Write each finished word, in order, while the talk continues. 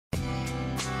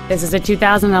This is a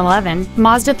 2011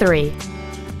 Mazda 3.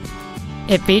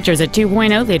 It features a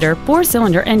 2.0-liter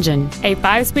four-cylinder engine, a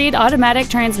 5-speed automatic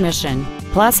transmission.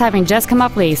 Plus, having just come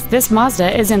off lease, this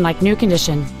Mazda is in like new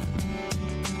condition.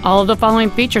 All of the following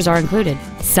features are included: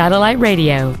 satellite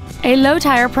radio, a low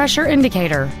tire pressure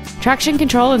indicator, traction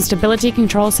control and stability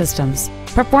control systems,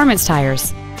 performance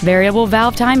tires, variable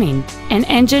valve timing, an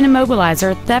engine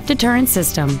immobilizer theft deterrent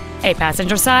system, a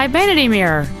passenger side vanity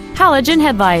mirror, halogen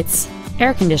headlights,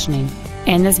 air conditioning,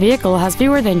 and this vehicle has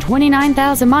fewer than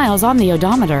 29,000 miles on the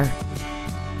odometer.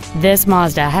 This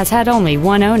Mazda has had only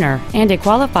one owner and it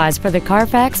qualifies for the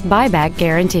Carfax buyback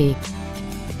guarantee.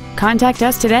 Contact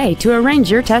us today to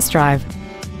arrange your test drive.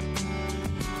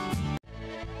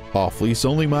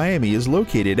 OffLeaseOnly Miami is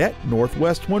located at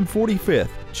Northwest 145th,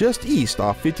 just east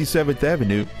off 57th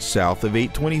Avenue, south of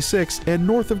 826, and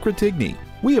north of Cretigny.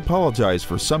 We apologize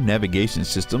for some navigation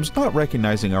systems not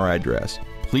recognizing our address.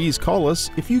 Please call us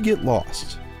if you get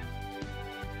lost.